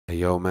Hey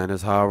yo, man,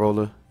 it's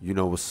Highroller. You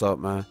know what's up,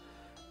 man.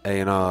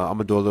 Hey, and I'm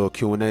gonna do a little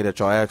Q&A that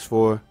y'all asked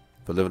for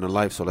living a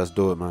life. So let's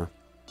do it, man.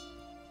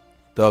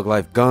 Thug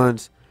life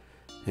guns.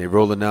 Hey,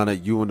 rolling down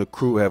that you and the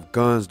crew have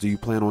guns. Do you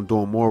plan on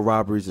doing more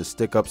robberies and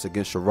stick-ups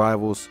against your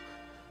rivals?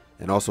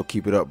 And also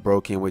keep it up,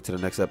 bro. Can't wait till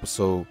the next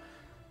episode.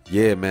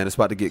 Yeah, man, it's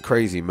about to get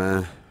crazy,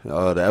 man.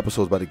 The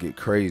episode's about to get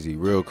crazy,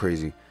 real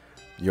crazy.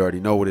 You already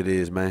know what it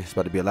is, man. It's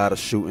about to be a lot of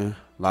shooting,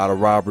 a lot of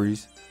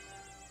robberies,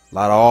 a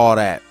lot of all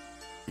that.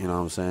 You know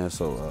what I'm saying?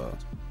 So,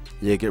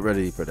 yeah, get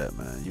ready for that,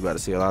 man. You about to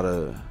see a lot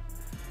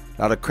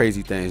of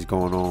crazy things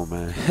going on,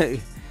 man.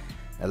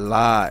 A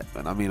lot,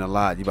 and I mean a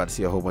lot. You about to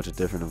see a whole bunch of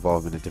different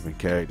involvement in different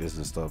characters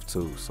and stuff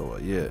too. So,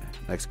 yeah.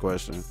 Next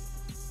question.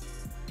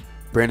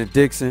 Brandon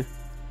Dixon.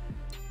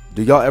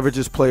 Do y'all ever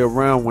just play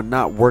around when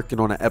not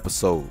working on an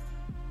episode?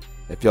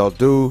 If y'all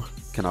do,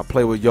 can I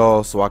play with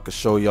y'all so I can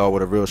show y'all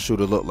what a real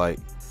shooter look like?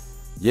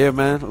 Yeah,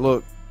 man.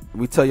 Look,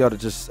 we tell y'all to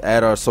just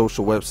add our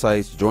social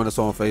websites, join us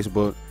on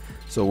Facebook.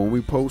 So when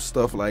we post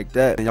stuff like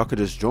that, and y'all could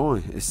just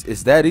join.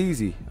 It's that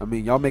easy. I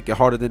mean, y'all make it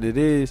harder than it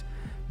is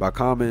by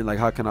commenting like,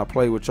 how can I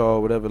play with y'all,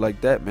 whatever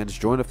like that, man.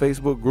 Just join the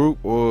Facebook group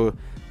or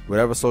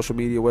whatever social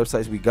media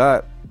websites we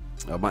got.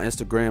 My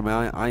Instagram,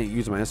 man, I ain't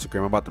using my Instagram.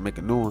 I'm about to make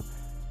a new one.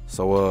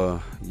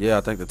 So, yeah, I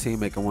think the team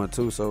making one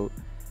too. So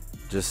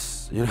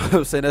just, you know what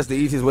I'm saying? That's the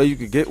easiest way you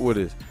could get with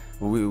us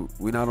when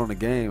we not on the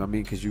game. I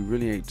mean, because you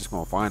really ain't just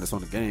going to find us on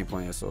the game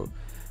playing. So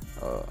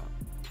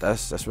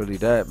that's really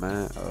that,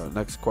 man.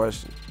 Next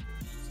question.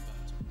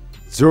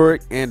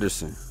 Zurich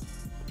Anderson.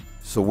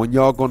 So when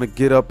y'all gonna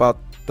get up out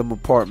them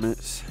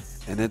apartments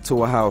and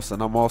into a house?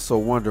 And I'm also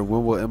wondering,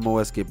 when will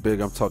MOS get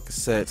big? I'm talking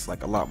sets,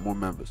 like a lot more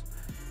members.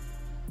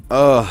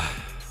 I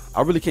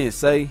really can't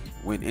say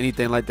when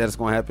anything like that is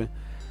gonna happen.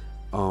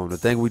 The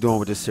thing we doing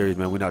with this series,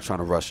 man, we're not trying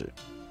to rush it.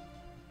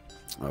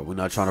 We're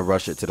not trying to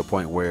rush it to the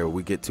point where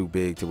we get too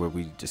big to where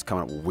we just come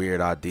up with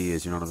weird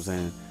ideas. You know what I'm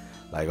saying?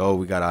 Like, oh,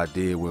 we got an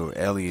idea where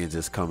aliens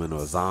is coming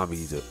or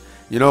zombies. Or,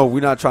 you know,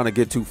 we're not trying to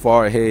get too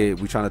far ahead.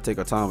 We're trying to take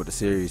our time with the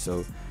series.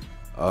 So,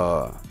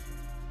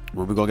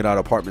 when we're going to get out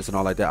of apartments and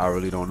all like that, I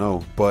really don't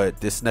know. But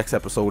this next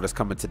episode that's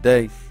coming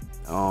today,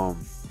 y'all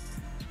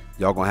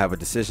going to have a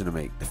decision to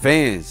make. The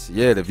fans,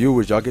 yeah, the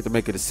viewers, y'all get to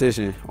make a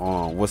decision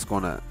on what's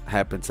going to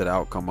happen to the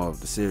outcome of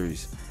the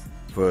series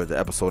for the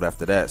episode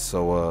after that.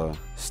 So,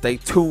 stay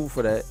tuned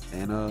for that.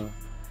 And,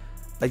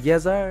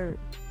 yes, sir.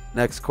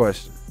 Next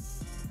question.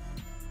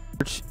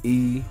 George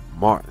E.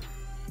 Martin.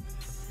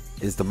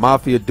 Is the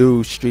mafia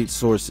dude street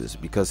sources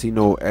because he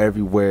know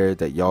everywhere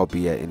that y'all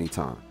be at any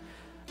time?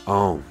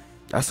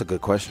 That's a good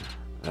question.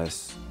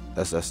 That's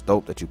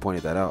dope that you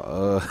pointed that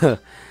out.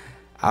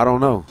 I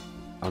don't know.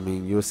 I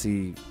mean, you'll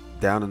see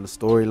down in the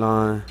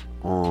storyline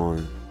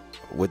on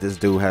what this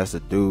dude has to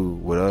do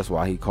with us,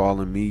 why he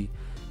calling me,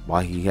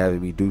 why he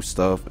having me do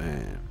stuff,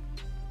 and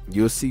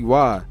you'll see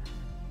why.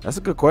 That's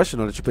a good question,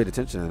 though, that you paid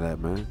attention to that,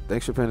 man.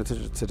 Thanks for paying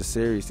attention to the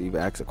series to even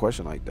ask a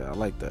question like that. I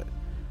like that.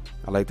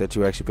 I like that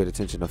you actually paid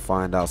attention to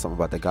find out something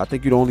about that guy. I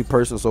think you're the only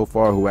person so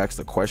far who asked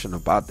a question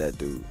about that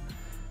dude.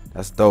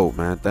 That's dope,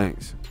 man.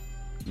 Thanks.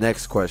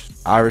 Next question.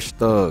 Irish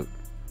Thug.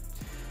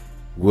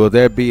 Will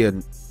there be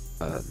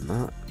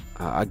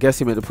I guess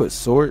he meant to put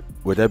sort.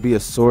 Would there be a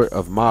sort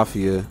of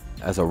mafia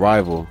as a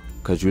rival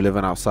because you're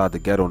living outside the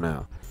ghetto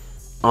now?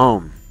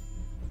 Man,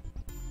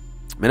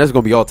 there's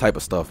gonna be all type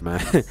of stuff,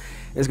 man.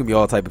 There's gonna be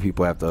all type of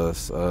people after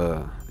us.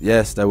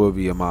 Yes, there will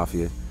be a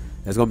mafia.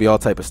 There's gonna be all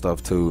type of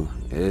stuff too.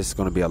 It's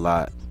gonna be a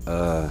lot.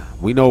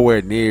 We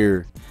nowhere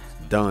near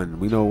done.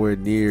 We nowhere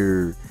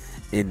near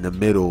in the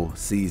middle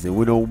season.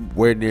 We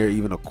nowhere near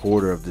even a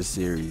quarter of this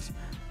series.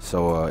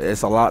 So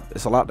it's a lot.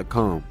 It's a lot to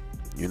come.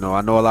 You know,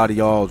 I know a lot of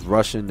y'all's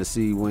rushing to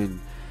see when,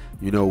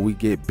 you know, we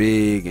get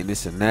big and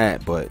this and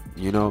that. But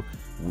you know,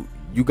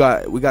 we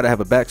got to have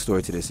a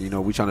backstory to this. You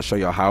know, we trying to show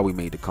y'all how we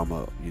made it come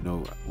up. You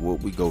know, what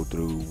we go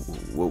through,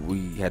 what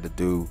we had to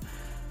do.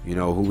 You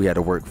know, who we had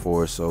to work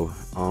for. So,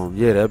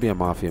 yeah, that'll be a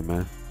mafia,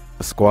 man.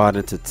 Squad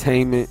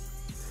Entertainment.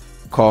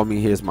 Call me.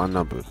 Here's my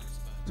number.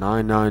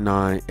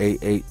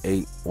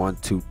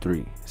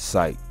 999-888-123.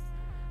 Site.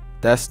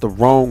 That's the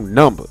wrong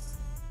number.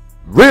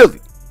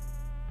 Really?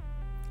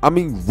 I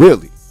mean,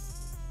 really.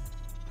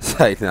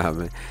 Site, nah,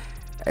 man.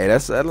 Hey,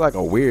 that's like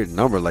a weird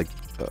number, like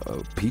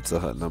a Pizza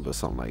Hut number or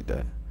something like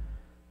that.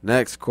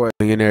 Next question.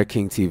 Millionaire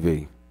King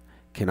TV.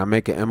 Can I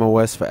make an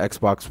MOS for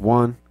Xbox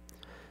One?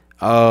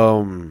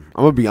 I'm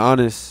gonna be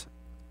honest.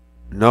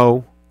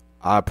 No,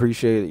 I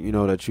appreciate it. You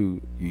know that you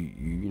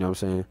know what I'm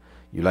saying.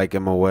 You like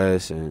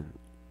MOS and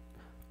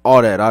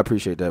all that. I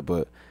appreciate that,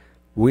 but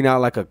we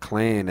not like a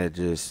clan that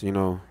just, you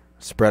know,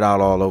 spread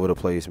out all over the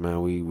place,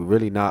 man. We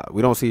really not.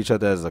 We don't see each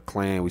other as a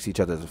clan. We see each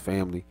other as a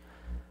family.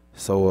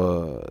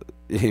 So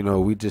you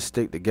know, we just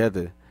stick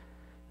together.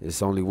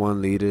 It's only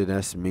one leader.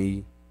 That's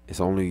me. It's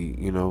only,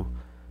 you know,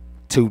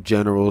 two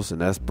generals, and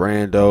that's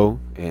Brando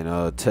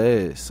and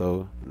Ted.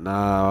 So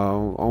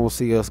nah, I don't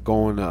see us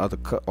going to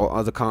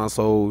other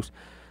consoles.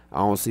 I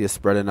don't see us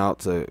spreading out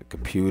to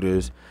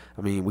computers.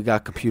 I mean, we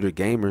got computer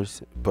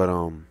gamers, but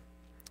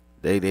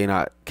they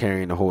not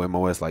carrying the whole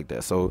MOS like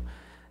that. So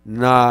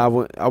Nah,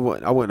 I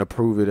wouldn't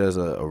approve it as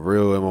a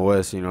real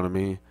MOS. You know what I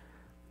mean?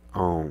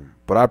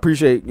 But I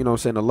appreciate, you know,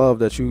 saying the love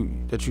that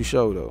you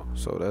show though.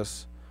 So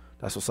that's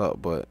what's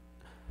up. But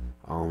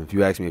if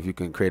you ask me if you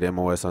can create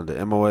MOS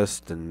under MOS,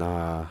 then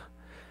nah.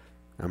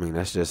 I mean,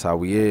 that's just how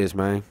we is,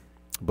 man.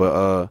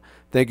 But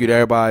thank you to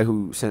everybody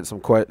who sent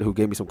who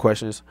gave me some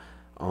questions.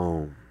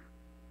 Um,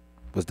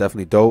 was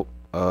definitely dope.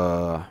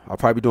 I'll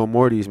probably be doing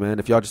more of these, man.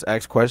 If y'all just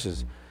ask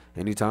questions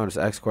anytime, just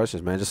ask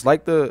questions, man. Just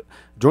like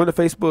join the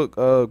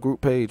Facebook group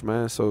page,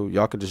 man, so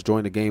y'all can just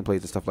join the gameplays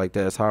and stuff like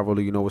that. It's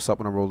Highroller, you know what's up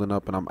when I'm rolling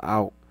up, and I'm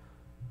out.